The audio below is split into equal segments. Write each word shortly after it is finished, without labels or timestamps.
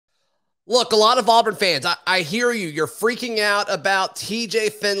Look, a lot of Auburn fans, I hear you. You're freaking out about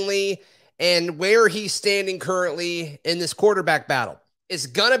TJ Finley and where he's standing currently in this quarterback battle. It's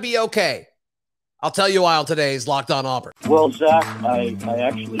going to be okay. I'll tell you why on today's Locked On Auburn. Well, Zach, I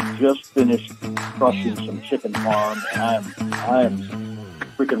actually just finished crushing some chicken farm, and I am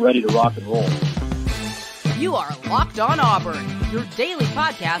freaking ready to rock and roll. You are Locked On Auburn, your daily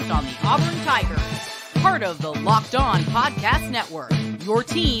podcast on the Auburn Tigers. Part of the Locked On Podcast Network, your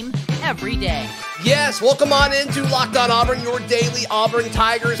team every day. Yes, welcome on into Locked On Auburn, your daily Auburn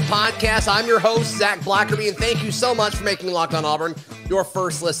Tigers podcast. I'm your host, Zac Blackerby, and thank you so much for making Locked On Auburn your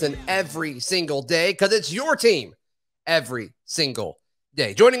first listen every single day, because it's your team every single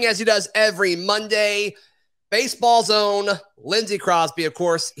day. Joining as he does every Monday, Baseball Zone, Lindsay Crosby, of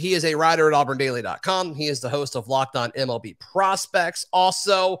course. He is a writer at auburndaily.com. He is the host of Locked On MLB Prospects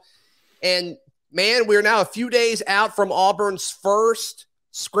also. And man, we're now a few days out from Auburn's first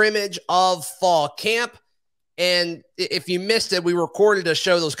scrimmage of fall camp. And if you missed it, we recorded a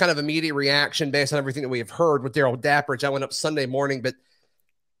show that was kind of immediate reaction based on everything that we have heard with Daryl Dapprich. I went up Sunday morning, but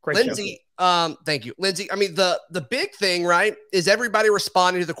Great Lindsay, thank you, Lindsay. I mean, the big thing, right, is everybody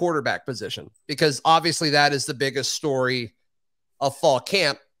responding to the quarterback position, because obviously that is the biggest story of fall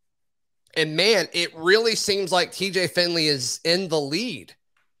camp. And man, it really seems like TJ Finley is in the lead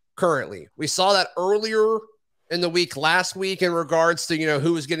currently. We saw that earlier in the week last week in regards to,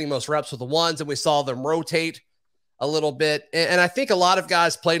 who was getting most reps with the ones, and we saw them rotate a little bit. And I think a lot of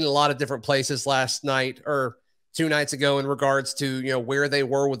guys played in a lot of different places last night or 2 nights ago in regards to, where they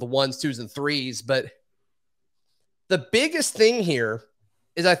were with the 1s, 2s, and 3s. But the biggest thing here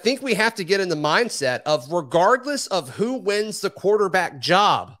is I think we have to get in the mindset of, regardless of who wins the quarterback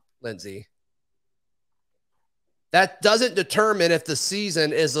job, Lindsay, that doesn't determine if the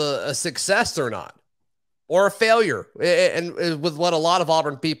season is a success or not, or a failure. And with what a lot of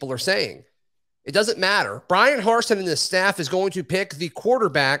Auburn people are saying, it doesn't matter. Bryan Harsin and his staff is going to pick the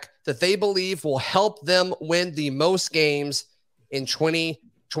quarterback that they believe will help them win the most games in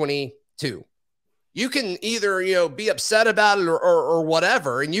 2022. You can either, be upset about it or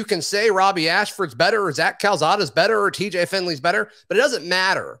whatever, and you can say Robby Ashford's better or Zach Calzada's better or TJ Finley's better, but it doesn't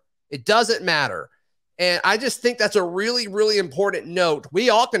matter. It doesn't matter. And I just think that's a really, really important note.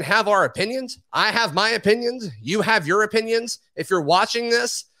 We all can have our opinions. I have my opinions. You have your opinions. If you're watching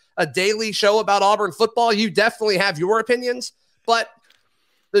this, a daily show about Auburn football, you definitely have your opinions. But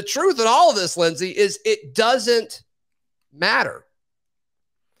the truth in all of this, Lindsay, is it doesn't matter.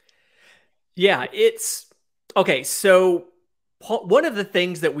 Yeah, it's okay. So one of the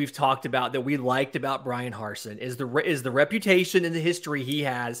things that we've talked about that we liked about Bryan Harsin is the reputation and the history he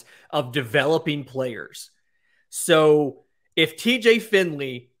has of developing players. So if TJ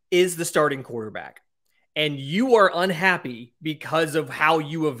Finley is the starting quarterback and you are unhappy because of how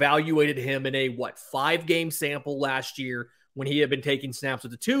you evaluated him in a 5-game sample last year when he had been taking snaps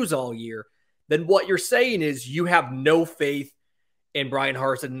with the 2s all year, then what you're saying is you have no faith in Bryan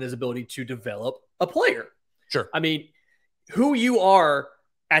Harsin and his ability to develop a player. Sure. I mean, who you are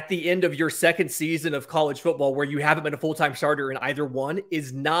at the end of your second season of college football where you haven't been a full-time starter in either one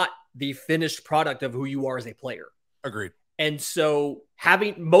is not the finished product of who you are as a player. Agreed. And so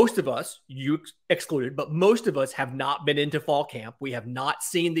most of us, you excluded, but most of us have not been into fall camp. We have not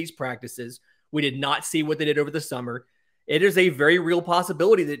seen these practices. We did not see what they did over the summer. It is a very real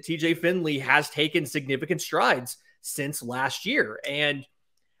possibility that TJ Finley has taken significant strides since last year. And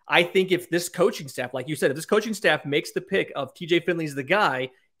I think if this coaching staff, like you said, if this coaching staff makes the pick of TJ Finley's the guy,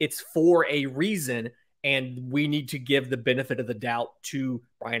 it's for a reason. And we need to give the benefit of the doubt to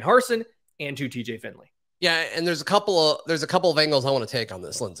Bryan Harsin and to TJ Finley. Yeah, and there's a couple of angles I want to take on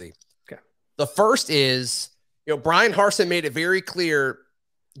this, Lindsay. Okay. The first is, Bryan Harsin made it very clear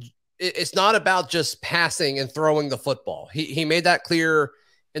it's not about just passing and throwing the football. He made that clear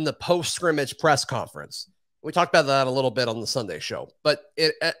in the post-scrimmage press conference. We talked about that a little bit on the Sunday show. But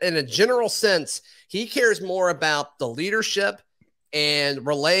in a general sense, he cares more about the leadership and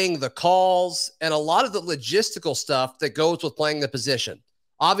relaying the calls and a lot of the logistical stuff that goes with playing the position.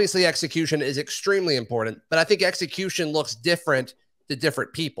 Obviously, execution is extremely important, but I think execution looks different to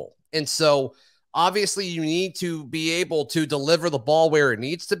different people. And so, obviously, you need to be able to deliver the ball where it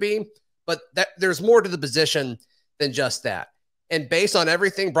needs to be, but there's more to the position than just that. And based on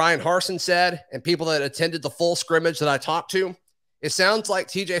everything Bryan Harsin said and people that attended the full scrimmage that I talked to, it sounds like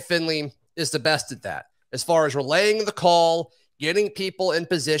TJ Finley is the best at that, as far as relaying the call, getting people in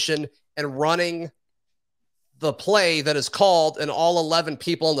position, and running the play that is called, and all 11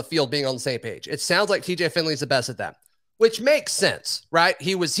 people on the field being on the same page. It sounds like TJ Finley is the best at that, which makes sense, right?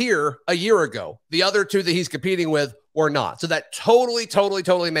 He was here a year ago. The other two that he's competing with or not. So that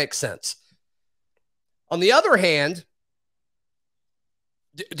totally makes sense. On the other hand,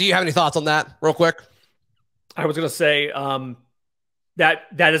 do you have any thoughts on that real quick? I was going to say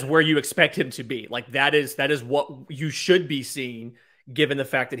that is where you expect him to be. Like that is what you should be seeing, given the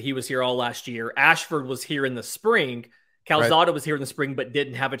fact that he was here all last year. Ashford was here in the spring. Calzada was here in the spring, but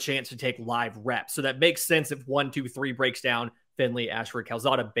didn't have a chance to take live reps. So that makes sense if 1, 2, 3 breaks down Finley, Ashford,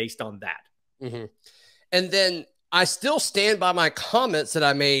 Calzada based on that. Mm-hmm. And then I still stand by my comments that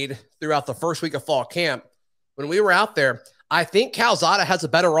I made throughout the first week of fall camp. When we were out there, I think Calzada has a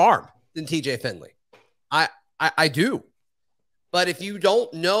better arm than TJ Finley. I do. But if you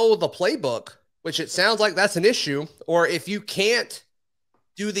don't know the playbook, which it sounds like that's an issue, or if you can't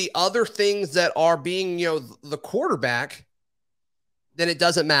do the other things that are being, the quarterback, then it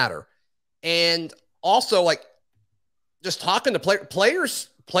doesn't matter. And also, like, just talking to players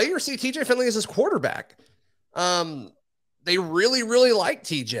see TJ Finley as his quarterback. They really like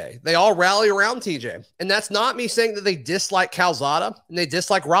TJ. They all rally around TJ. And that's not me saying that they dislike Calzada and they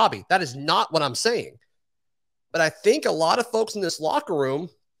dislike Robby. That is not what I'm saying. But I think a lot of folks in this locker room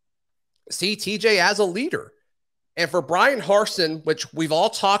see TJ as a leader. And for Bryan Harsin, which we've all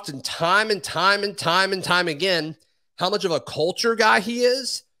talked in time again, how much of a culture guy he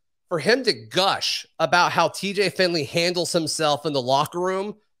is, for him to gush about how TJ Finley handles himself in the locker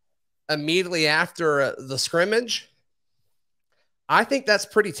room immediately after the scrimmage, I think that's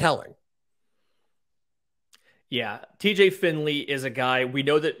pretty telling. Yeah, TJ Finley is a guy, we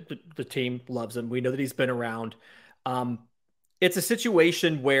know that the team loves him. We know that he's been around. It's a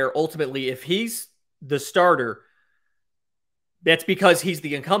situation where ultimately if he's the starter, that's because he's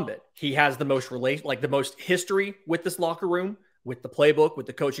the incumbent. He has the most the most history with this locker room, with the playbook, with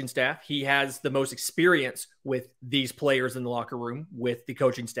the coaching staff. He has the most experience with these players in the locker room, with the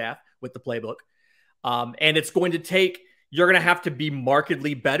coaching staff, with the playbook. And it's going to take, you're going to have to be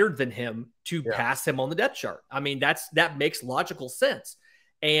markedly better than him to pass him on the depth chart. I mean, that makes logical sense.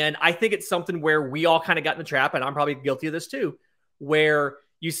 And I think it's something where we all kind of got in the trap, and I'm probably guilty of this too, where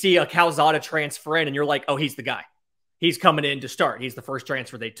you see a Calzada transfer in and you're like, oh, he's the guy. He's coming in to start. He's the first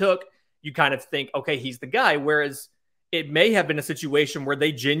transfer they took. You kind of think, okay, he's the guy. Whereas it may have been a situation where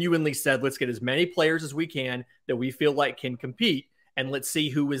they genuinely said, let's get as many players as we can that we feel like can compete, and let's see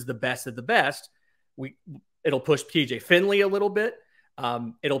who is the best of the best. It'll push TJ Finley a little bit.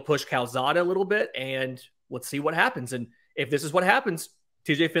 It'll push Calzada a little bit, and let's see what happens. And if this is what happens,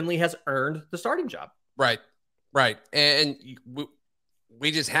 TJ Finley has earned the starting job. Right. And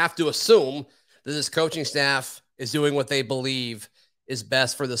we just have to assume that this coaching staff is doing what they believe is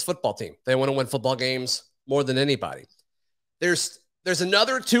best for this football team. They want to win football games more than anybody. There's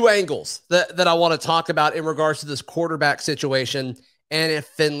another 2 angles that I want to talk about in regards to this quarterback situation, and if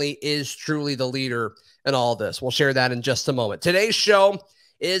Finley is truly the leader in all this. We'll share that in just a moment. Today's show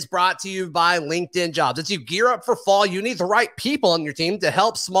is brought to you by LinkedIn Jobs. As you gear up for fall, you need the right people on your team to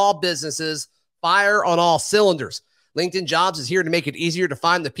help small businesses fire on all cylinders. LinkedIn Jobs is here to make it easier to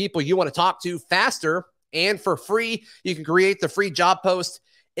find the people you want to talk to faster and for free. You can create the free job post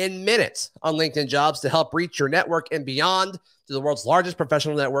in minutes on LinkedIn Jobs to help reach your network and beyond to the world's largest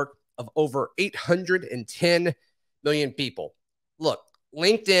professional network of over 810 million people. Look,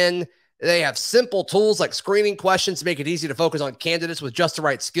 LinkedIn, they have simple tools like screening questions to make it easy to focus on candidates with just the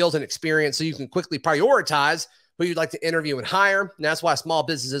right skills and experience so you can quickly prioritize who you'd like to interview and hire. And that's why small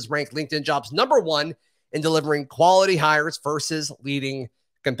businesses rank LinkedIn Jobs #1 in delivering quality hires versus leading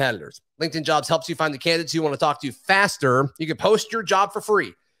competitors. LinkedIn Jobs helps you find the candidates you want to talk to faster. You can post your job for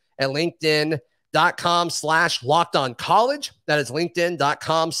free at linkedin.com/lockedoncollege. That is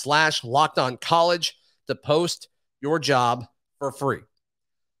linkedin.com/lockedoncollege to post your job for free.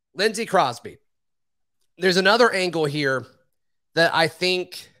 Lindsay, Crosby. There's another angle here that I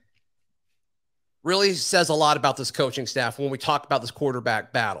think really says a lot about this coaching staff when we talk about this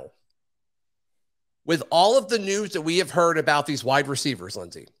quarterback battle. With all of the news that we have heard about these wide receivers,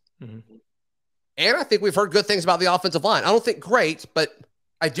 Lindsay, and I think we've heard good things about the offensive line. I don't think great, but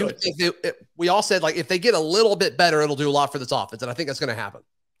I do think that we all said, like, if they get a little bit better, it'll do a lot for this offense, and I think that's going to happen.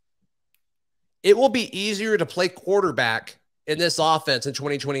 It will be easier to play quarterback in this offense in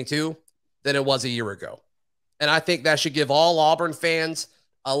 2022 than it was a year ago. And I think that should give all Auburn fans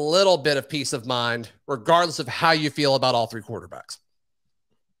a little bit of peace of mind, regardless of how you feel about all 3 quarterbacks.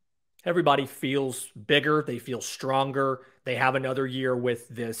 Everybody feels bigger. They feel stronger. They have another year with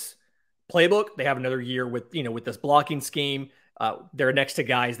this playbook. They have another year with, with this blocking scheme. They're next to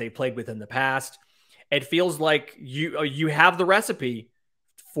guys they played with in the past. It feels like you have the recipe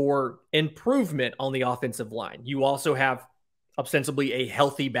for improvement on the offensive line. You also have ostensibly a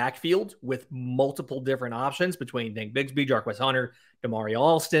healthy backfield with multiple different options between Nick Bigsby, Jarquez Hunter, Damari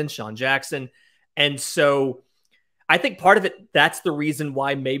Alston, Sean Jackson. And so I think part of it, that's the reason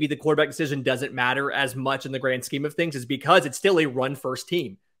why maybe the quarterback decision doesn't matter as much in the grand scheme of things, is because it's still a run-first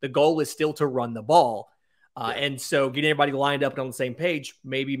team. The goal is still to run the ball. And so getting everybody lined up and on the same page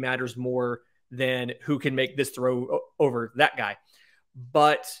maybe matters more than who can make this throw over that guy.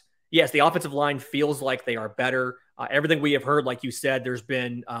 But yes, the offensive line feels like they are better. Everything we have heard, like you said, there's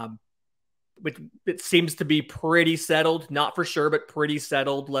been, it seems to be pretty settled, not for sure, but pretty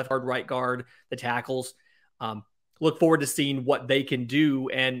settled. Left guard, right guard, the tackles. Look forward to seeing what they can do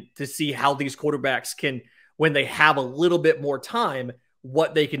and to see how these quarterbacks can, when they have a little bit more time,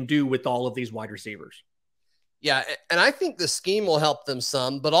 what they can do with all of these wide receivers. Yeah, and I think the scheme will help them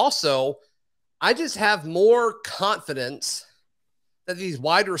some, but also I just have more confidence that these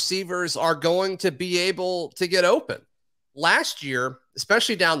wide receivers are going to be able to get open. Last year,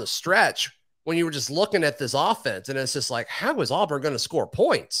 especially down the stretch, when you were just looking at this offense, and it's just like, how is Auburn going to score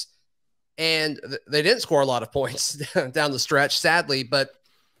points? And they didn't score a lot of points down the stretch, sadly, but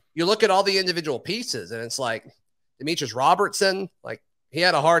you look at all the individual pieces, and it's like Demetrius Robertson, like he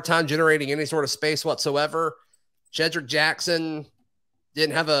had a hard time generating any sort of space whatsoever. Shedrick Jackson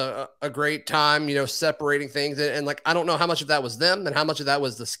didn't have a great time, separating things. And like, I don't know how much of that was them and how much of that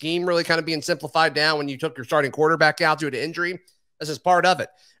was the scheme really kind of being simplified down when you took your starting quarterback out due to injury. This is part of it.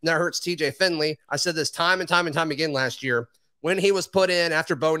 And that hurts TJ Finley. I said this time and time and time again last year. When he was put in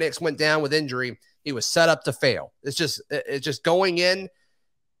after Bo Nix went down with injury, he was set up to fail. It's just going in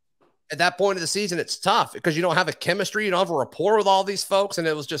at that point of the season. It's tough because you don't have a chemistry, you don't have a rapport with all these folks, and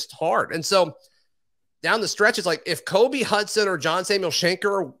it was just hard. And so down the stretch, it's like if Kobe Hudson or John Samuel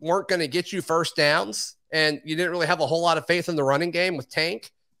Shenker weren't going to get you first downs and you didn't really have a whole lot of faith in the running game with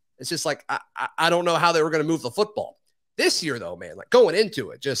Tank, it's just like I don't know how they were going to move the football. This year, though, man, like going into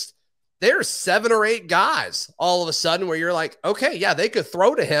it, just there's 7 or 8 guys all of a sudden where you're like, okay, yeah, they could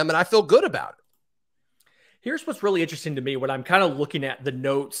throw to him, and I feel good about it. Here's what's really interesting to me when I'm kind of looking at the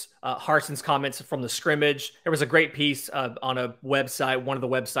notes, Harsin's comments from the scrimmage. There was a great piece on a website, one of the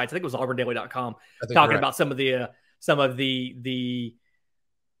websites, I think it was auburndaily.com, talking about some of the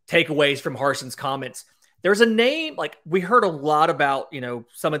takeaways from Harsin's comments. There's a name, like we heard a lot about,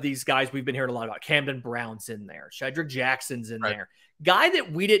 some of these guys we've been hearing a lot about. Camden Brown's in there. Shedrick Jackson's in there. Guy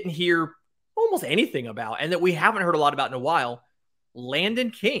that we didn't hear almost anything about and that we haven't heard a lot about in a while,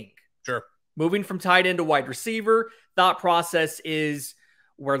 Landon King. Sure. Moving from tight end to wide receiver. Thought process is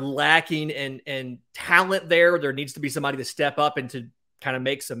we're lacking in talent there. There needs to be somebody to step up and to kind of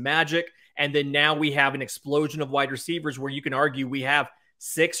make some magic. And then now we have an explosion of wide receivers where you can argue we have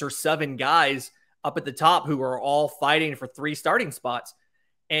 6 or 7 guys up at the top who are all fighting for 3 starting spots.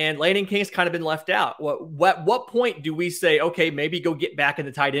 And Landon King's kind of been left out. What point do we say, okay, maybe go get back in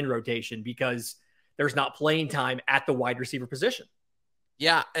the tight end rotation because there's not playing time at the wide receiver position?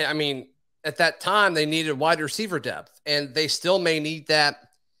 Yeah, I mean, at that time, they needed wide receiver depth, and they still may need that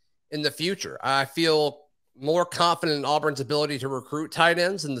in the future. I feel more confident in Auburn's ability to recruit tight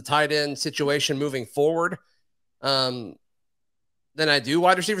ends and the tight end situation moving forward than I do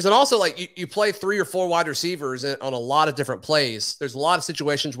wide receivers. And also, like, you play 3 or 4 wide receivers on a lot of different plays. There's a lot of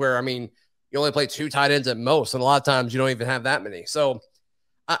situations where, I mean, you only play 2 tight ends at most, and a lot of times you don't even have that many. So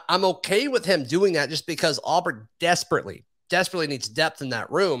I'm okay with him doing that just because Auburn desperately needs depth in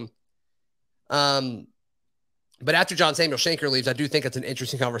that room. But after John Samuel Shenker leaves, I do think it's an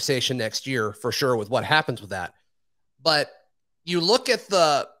interesting conversation next year for sure with what happens with that. But you look at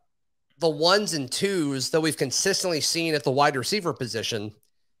the 1s and 2s that we've consistently seen at the wide receiver position,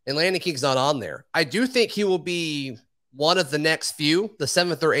 and Landon King's not on there. I do think he will be one of the next few, the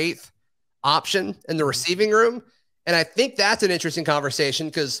 7th or 8th option in the receiving room. And I think that's an interesting conversation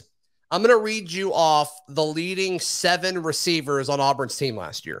because I'm going to read you off the leading 7 receivers on Auburn's team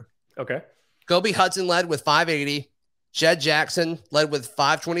last year. Okay. Kobe Hudson led with 580. Shed Jackson led with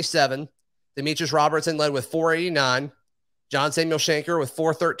 527. Demetrius Robertson led with 489. John Samuel Shenker with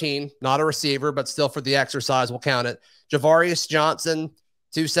 413. Not a receiver, but still for the exercise, we'll count it. Javarius Johnson,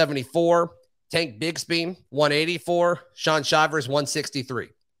 274. Tank Bigsby, 184. Sean Shivers, 163.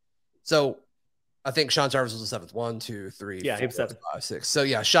 So I think Sean Shivers was the 7th. 1, 2, 3, yeah, 4, he was 7th. 5, 6. So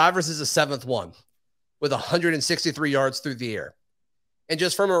yeah, Shivers is the 7th one with 163 yards through the air. And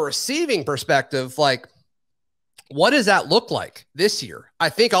just from a receiving perspective, like, what does that look like this year? I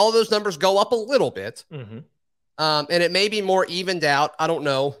think all of those numbers go up a little bit. Mm-hmm. And it may be more evened out. I don't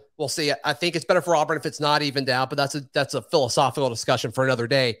know. We'll see. I think it's better for Auburn if it's not evened out, but that's a philosophical discussion for another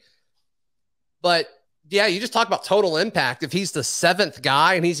day. But yeah, you just talk about total impact. If he's the 7th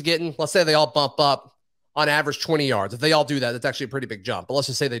guy and he's getting, let's say they all bump up on average 20 yards. If they all do that, that's actually a pretty big jump. But let's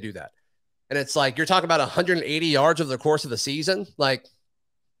just say they do that. And it's like, you're talking about 180 yards over the course of the season. Like,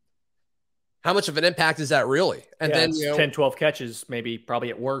 how much of an impact is that really? And then, 10, 12 catches, maybe, probably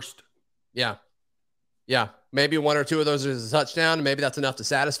at worst. Yeah. Yeah. Maybe one or two of those is a touchdown, and maybe that's enough to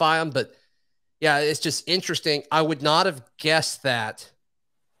satisfy them. But yeah, it's just interesting. I would not have guessed that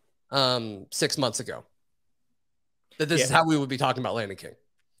 6 months ago, that this is how we would be talking about Landon King.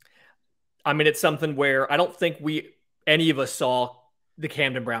 I mean, it's something where I don't think any of us saw the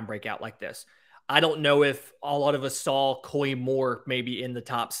Camden Brown breakout like this. I don't know if a lot of us saw Coy Moore maybe in the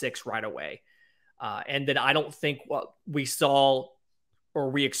top 6 right away. And then I don't think what we saw or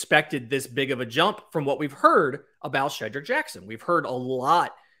we expected this big of a jump from what we've heard about Shedrick Jackson. We've heard a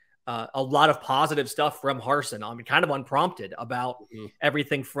lot of positive stuff from Harsin. I mean, kind of unprompted about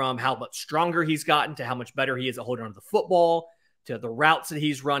everything from how much stronger he's gotten to how much better he is at holding on to the football to the routes that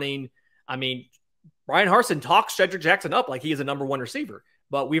he's running. I mean, Bryan Harsin talks Shedrick Jackson up like he is a number 1 receiver,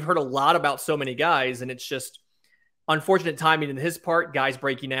 but we've heard a lot about so many guys, and it's just unfortunate timing in his part, guys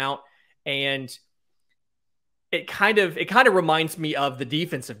breaking out. And it kind of reminds me of the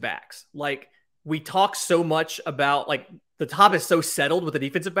defensive backs. Like, we talk so much about, like, the top is so settled with the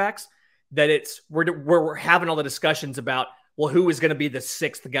defensive backs that we're having all the discussions about, well, who is going to be the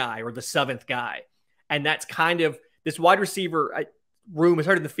 6th guy or the 7th guy. And that's kind of this wide receiver room is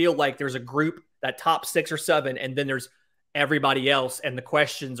starting to feel like there's a group, that top 6 or 7, and then there's everybody else. And the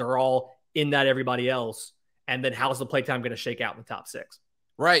questions are all in that everybody else. And then how's the playtime going to shake out in the top 6?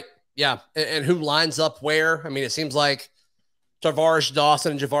 Right. Yeah. And who lines up where? I mean, it seems like Tarvarish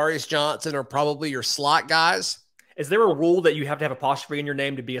Dawson and Javarius Johnson are probably your slot guys. Is there a rule that you have to have apostrophe in your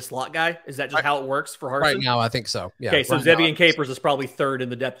name to be a slot guy? Is that just how it works for Harsin? Right now, I think so. Yeah. Okay, so Zevian Capers is probably 3rd in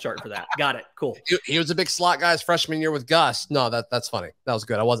the depth chart for that. Got it. Cool. He was a big slot guy his freshman year with Gus. No, that's funny. That was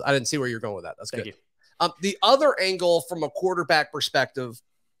good. I didn't see where you're going with that. That's good. Thank you. The other angle from a quarterback perspective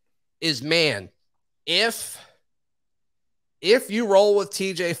is, man, if you roll with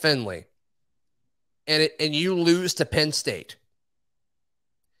TJ Finley and you lose to Penn State,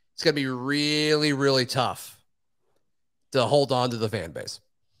 it's going to be really, really tough to hold on to the fan base.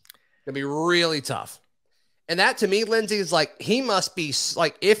 It's going to be really tough. And that, to me, Lindsay, is like, he must be,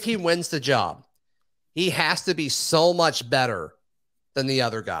 like, if he wins the job, he has to be so much better than the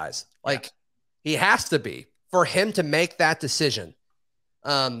other guys. Like, he has to be for him to make that decision.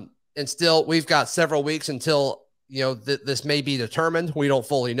 And still, we've got several weeks until, this may be determined. We don't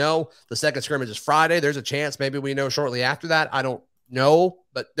fully know. The second scrimmage is Friday. There's a chance maybe we know shortly after that. I don't know,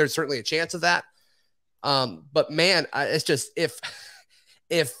 but there's certainly a chance of that. But man, it's just, if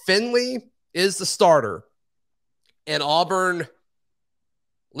Finley is the starter and Auburn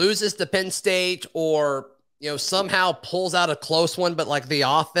loses to Penn State, or, somehow pulls out a close one, but like the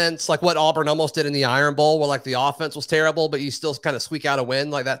offense, like what Auburn almost did in the Iron Bowl, where like the offense was terrible, but you still kind of squeak out a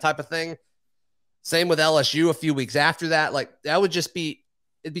win, like that type of thing. Same with LSU a few weeks after that. Like, that would just be,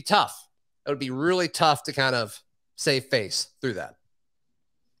 it'd be tough. It would be really tough to kind of save face through that.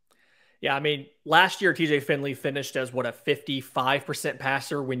 Yeah, I mean, last year, TJ Finley finished as, a 55%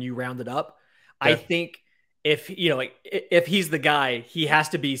 passer when you round it up. Yeah. I think if he's the guy, he has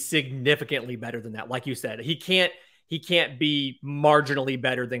to be significantly better than that. Like you said, he can't be marginally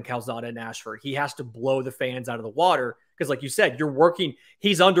better than Calzada and Ashford. He has to blow the fans out of the water because, like you said,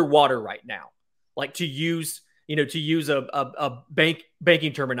 he's underwater right now. Like, to use a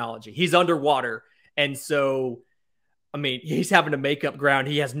banking terminology, he's underwater. And so, I mean, he's having to make up ground.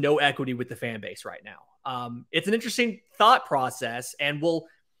 He has no equity with the fan base right now. It's an interesting thought process. And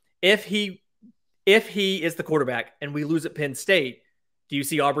if he is the quarterback and we lose at Penn State, do you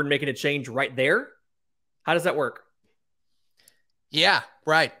see Auburn making a change right there? How does that work? Yeah,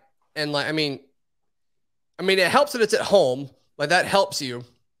 right. And like, I mean, it helps that it's at home. Like, that helps you.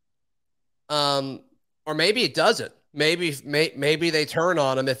 Or maybe it doesn't. Maybe they turn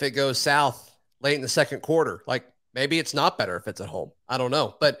on him if it goes south late in the second quarter. Like, maybe it's not better if it's at home. I don't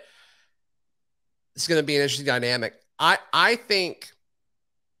know, but it's going to be an interesting dynamic. I think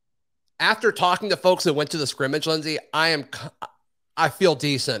after talking to folks that went to the scrimmage, Lindsay, I feel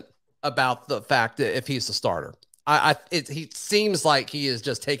decent about the fact that if he's the starter, he seems like he is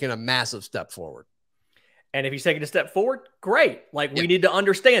just taking a massive step forward. And if he's taking a step forward, great. Like, we need to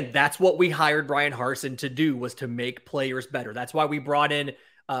understand that's what we hired Bryan Harsin to do, was to make players better. That's why we brought in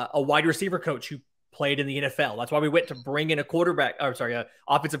a wide receiver coach who played in the NFL. That's why we went to bring in an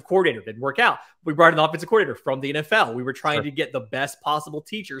offensive coordinator. Didn't work out. We brought in an offensive coordinator from the NFL. We were trying to get the best possible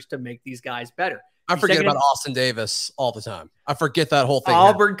teachers to make these guys better. I forget about Austin Davis all the time. I forget that whole thing.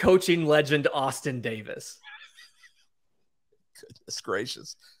 Auburn coaching legend Austin Davis. Goodness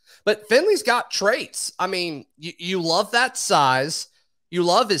gracious. But Finley's got traits. I mean, you love that size. You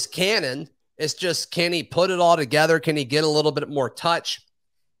love his cannon. It's just, can he put it all together? Can he get a little bit more touch?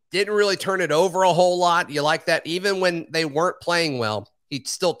 Didn't really turn it over a whole lot. You like that. Even when they weren't playing well, he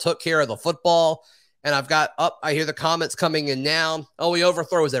still took care of the football. And I hear the comments coming in now. Oh, he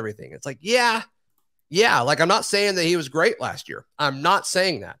overthrows everything. It's like, yeah. Like, I'm not saying that he was great last year. I'm not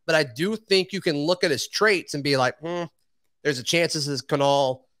saying that. But I do think you can look at his traits and be like, there's a chance this can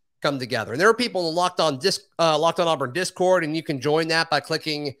all come together. And there are people in the Locked On Auburn Discord, and you can join that by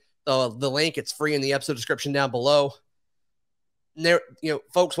clicking the link. It's free in the episode description down below. And there,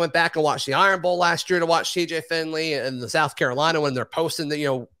 folks went back and watched the Iron Bowl last year to watch TJ Finley and the South Carolina when they're posting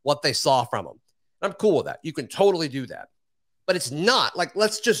what they saw from him. I'm cool with that. You can totally do that. But it's not like,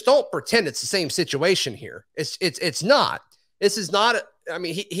 let's just don't pretend it's the same situation here. It's not. This is not. I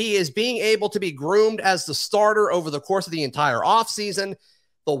mean, he is being able to be groomed as the starter over the course of the entire offseason.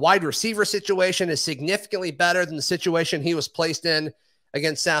 The wide receiver situation is significantly better than the situation he was placed in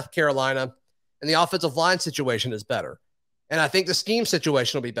against South Carolina. And the offensive line situation is better. And I think the scheme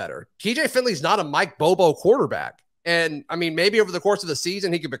situation will be better. TJ Finley's not a Mike Bobo quarterback. And I mean, maybe over the course of the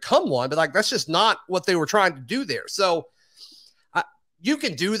season, he could become one, but like, that's just not what they were trying to do there. So you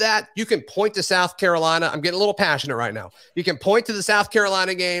can do that. You can point to South Carolina. I'm getting a little passionate right now. You can point to the South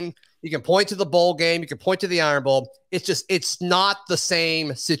Carolina game. You can point to the bowl game. You can point to the Iron Bowl. It's not the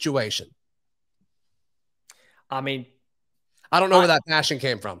same situation. I mean, I don't know where that passion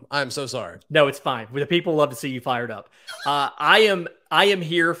came from. I'm so sorry. No, it's fine. The people love to see you fired up. I am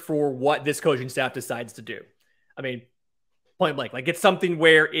here for what this coaching staff decides to do. I mean, point blank. Like, it's something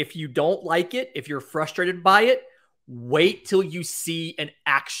where if you don't like it, if you're frustrated by it, wait till you see an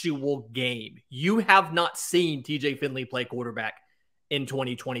actual game. You have not seen TJ Finley play quarterback in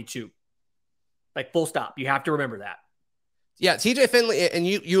 2022. Like, full stop. You have to remember that. Yeah, TJ Finley, and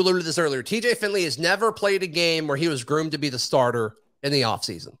you alluded to this earlier, TJ Finley has never played a game where he was groomed to be the starter in the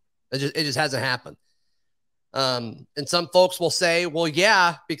offseason. It just hasn't happened. And some folks will say, well,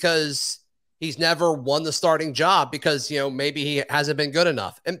 yeah, because he's never won the starting job because, maybe he hasn't been good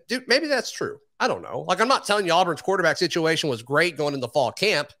enough. And dude, maybe that's true. I don't know. Like, I'm not telling you Auburn's quarterback situation was great going into fall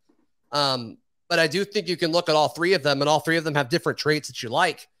camp. But I do think you can look at all three of them, and all three of them have different traits that you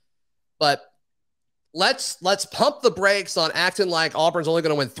like. But let's pump the brakes on acting like Auburn's only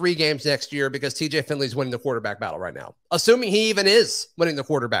going to win 3 games next year because TJ Finley's winning the quarterback battle right now. Assuming he even is winning the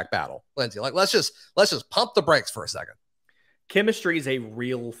quarterback battle, Lindsay. Like, let's just pump the brakes for a second. Chemistry is a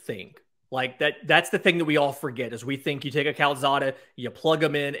real thing. Like, that's the thing that we all forget is we think you take a Calzada, you plug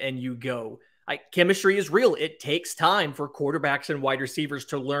them in, and you go. Like, chemistry is real. It takes time for quarterbacks and wide receivers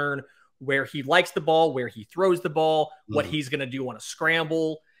to learn where he likes the ball, where he throws the ball, what he's going to do on a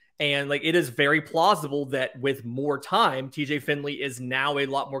scramble. And like, it is very plausible that with more time, TJ Finley is now a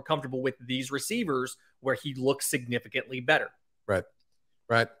lot more comfortable with these receivers where he looks significantly better. Right.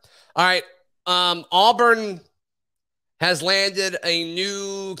 All right. Auburn has landed a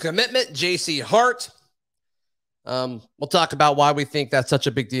new commitment, JC Hart. We'll talk about why we think that's such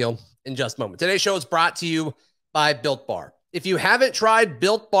a big deal in just a moment. Today's show is brought to you by Built Bar. If you haven't tried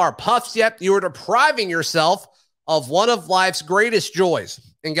Built Bar Puffs yet, you are depriving yourself of one of life's greatest joys.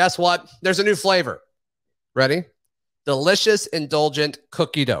 And guess what? There's a new flavor. Ready? Delicious, indulgent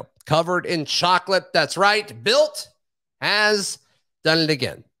cookie dough covered in chocolate. That's right. Built has done it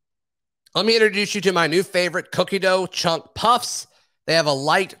again. Let me introduce you to my new favorite cookie dough chunk puffs. They have a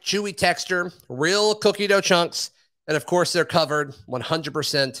light, chewy texture, real cookie dough chunks. And of course, they're covered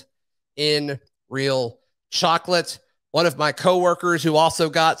 100% in real chocolate. One of my coworkers who also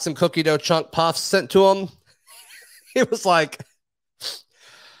got some cookie dough chunk puffs sent to him, it was like,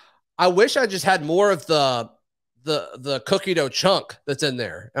 I wish I just had more of the cookie dough chunk that's in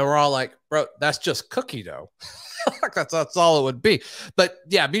there. And we're all like, bro, that's just cookie dough. that's all it would be. But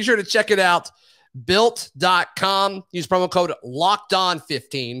yeah, be sure to check it out. Built.com. Use promo code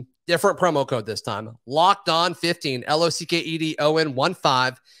LOCKEDON15. Different promo code this time. LOCKEDON15.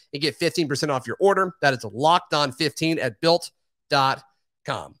 LOCKEDON15. And get 15% off your order. That is LOCKEDON15 at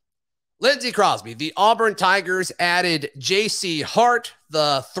Built.com. Lindsay Crosby, the Auburn Tigers added JC Hart,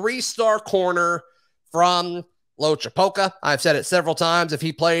 the 3-star corner from Lochapoka. I've said it several times. If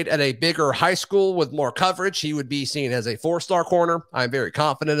he played at a bigger high school with more coverage, he would be seen as a 4-star corner. I'm very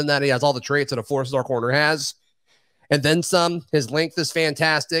confident in that. He has all the traits that a 4-star corner has. And then some. His length is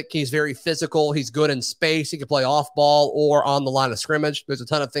fantastic. He's very physical. He's good in space. He can play off ball or on the line of scrimmage. There's a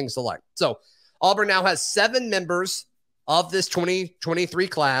ton of things to like. So Auburn now has 7 members of this 2023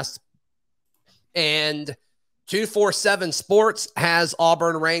 class. And 247 Sports has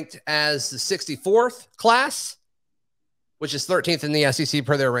Auburn ranked as the 64th class. which is 13th in the SEC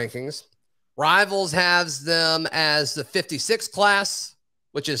per their rankings. Rivals has them as the 56th class,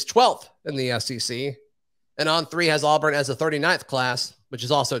 which is 12th in the SEC. And On3 has Auburn as the 39th class, which is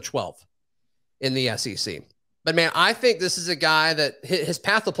also 12th in the SEC. But, man, I think this is a guy that his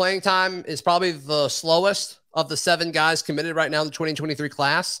path to playing time is probably the slowest of the 7 guys committed right now in the 2023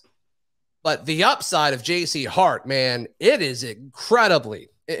 class. But the upside of JC Hart, man, it is incredibly.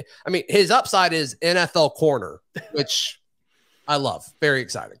 His upside is NFL corner, which I love. Very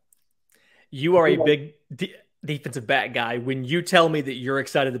exciting. You are a big defensive back guy. When you tell me that you're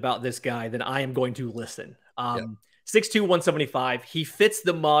excited about this guy, then I am going to listen. 6'2", 175. He fits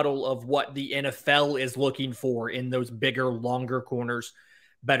the model of what the NFL is looking for in those bigger, longer corners,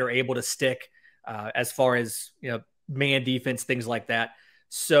 better able to stick as far as, man defense, things like that.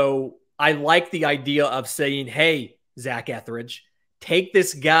 So I like the idea of saying, hey, Zach Etheridge, take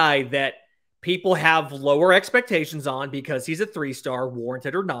this guy that people have lower expectations on because he's a 3-star,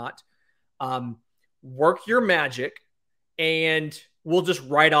 warranted or not. Work your magic, and we'll just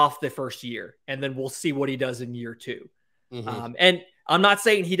write off the first year, and then we'll see what he does in year 2. And I'm not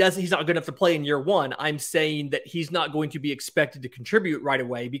saying he's not good enough to play in year 1. I'm saying that he's not going to be expected to contribute right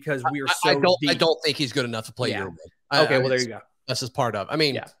away because we are so deep. I don't think he's good enough to play year 1. Okay, well, there you go. That's just part of.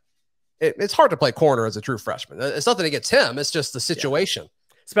 It's hard to play corner as a true freshman. It's nothing against him. It's just the situation.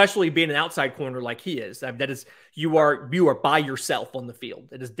 Especially being an outside corner like he is. That is, you are by yourself on the field.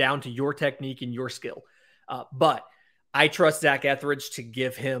 It is down to your technique and your skill. But I trust Zach Etheridge to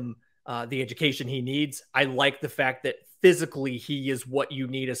give him the education he needs. I like the fact that physically he is what you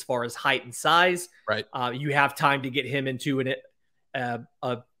need as far as height and size. Right. You have time to get him into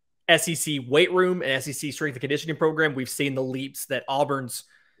a SEC weight room, an SEC strength and conditioning program. We've seen the leaps that Auburn's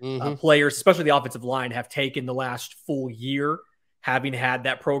players, especially the offensive line, have taken the last full year, having had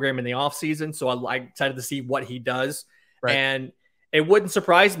that program in the offseason. So I'm excited to see what he does. Right. And it wouldn't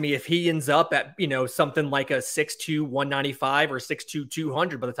surprise me if he ends up at, something like a 6'2", 195 or 6'2",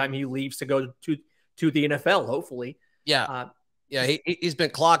 200 by the time he leaves to go to the NFL, hopefully. Yeah. He's been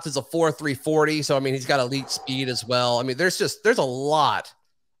clocked as a 4.3 40. So, he's got elite speed as well. There's a lot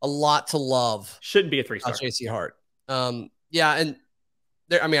to love. Shouldn't be a 3-star. JC Hart. And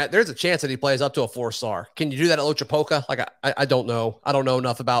there's a chance that he plays up to a 4-star. Can you do that at Lochapoka? I don't know. I don't know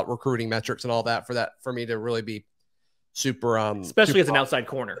enough about recruiting metrics and all that for me to really be super. Especially as an outside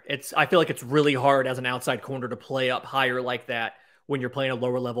corner. I feel like it's really hard as an outside corner to play up higher like that when you're playing a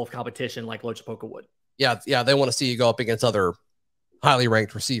lower level of competition like Lochapoka would. Yeah. They want to see you go up against other highly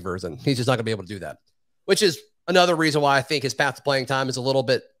ranked receivers, and he's just not going to be able to do that, which is another reason why I think his path to playing time is a little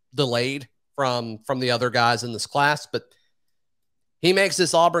bit delayed from the other guys in this class, but he makes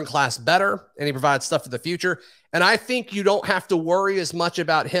this Auburn class better, and he provides stuff for the future. And I think you don't have to worry as much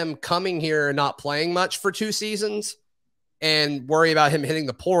about him coming here and not playing much for 2 seasons and worry about him hitting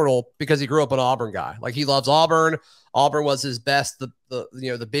the portal because he grew up an Auburn guy. He loves Auburn. Auburn was his best,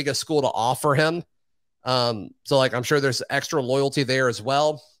 the biggest school to offer him. So I'm sure there's extra loyalty there as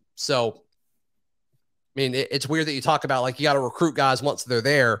well. So, it's weird that you talk about you got to recruit guys once they're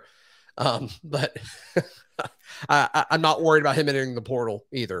there. But I'm not worried about him entering the portal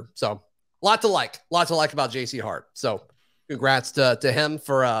either. So lot to like about JC Hart. So congrats to him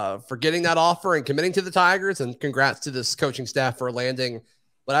for getting that offer and committing to the Tigers, and congrats to this coaching staff for landing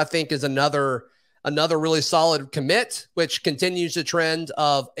what I think is another really solid commit, which continues the trend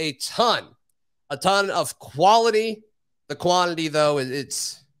of a ton of quality. The quantity, though,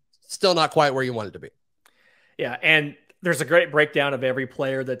 it's still not quite where you want it to be. Yeah, and there's a great breakdown of every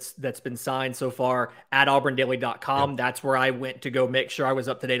player that's been signed so far at auburndaily.com. That's where I went to go make sure I was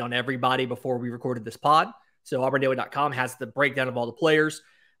up to date on everybody before we recorded this pod. So auburndaily.com has the breakdown of all the players.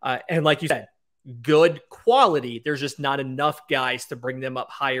 And like you said, good quality. There's just not enough guys to bring them up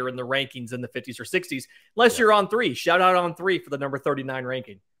higher in the rankings in the 50s or 60s, unless you're on 3. Shout out on 3 for the number 39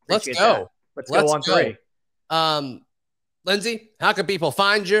 ranking. Let's go. Let's go on 3. Lindsay, how can people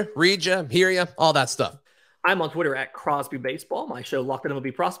find you, read you, hear you, all that stuff? I'm on Twitter at Crosby Baseball. My show, Locked On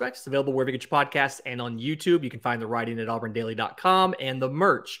MLB Prospects, is available wherever you get your podcasts and on YouTube. You can find the writing at auburndaily.com and the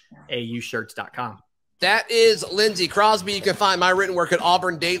merch, aushirts.com. That is Lindsay Crosby. You can find my written work at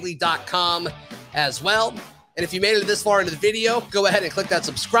auburndaily.com as well. And if you made it this far into the video, go ahead and click that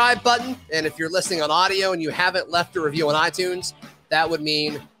subscribe button. And if you're listening on audio and you haven't left a review on iTunes, that would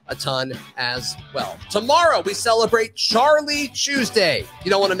mean a ton as well. Tomorrow, we celebrate Charlie Tuesday.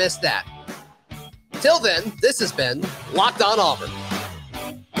 You don't want to miss that. Till then, this has been Locked On Auburn.